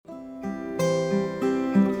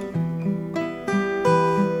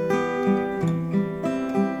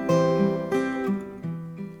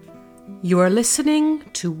You are listening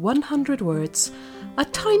to 100 Words, a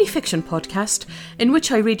tiny fiction podcast in which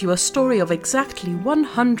I read you a story of exactly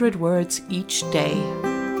 100 words each day.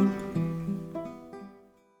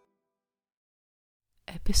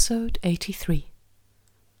 Episode 83.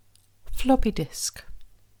 Floppy disk.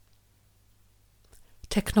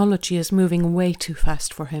 Technology is moving way too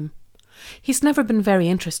fast for him. He's never been very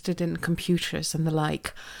interested in computers and the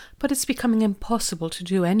like, but it's becoming impossible to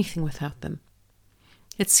do anything without them.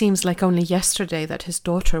 It seems like only yesterday that his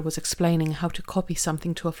daughter was explaining how to copy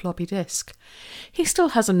something to a floppy disk. He still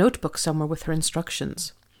has a notebook somewhere with her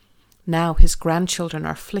instructions. Now his grandchildren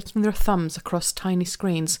are flicking their thumbs across tiny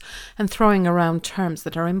screens and throwing around terms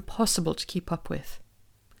that are impossible to keep up with.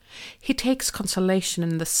 He takes consolation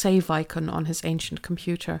in the save icon on his ancient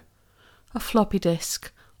computer. A floppy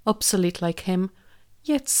disk, obsolete like him,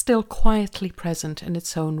 yet still quietly present in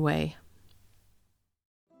its own way.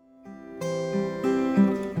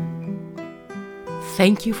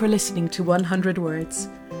 Thank you for listening to 100 Words.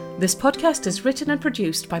 This podcast is written and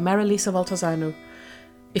produced by Marilisa Valtazano.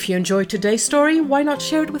 If you enjoyed today's story, why not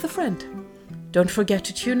share it with a friend? Don't forget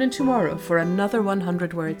to tune in tomorrow for another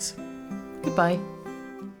 100 Words. Goodbye.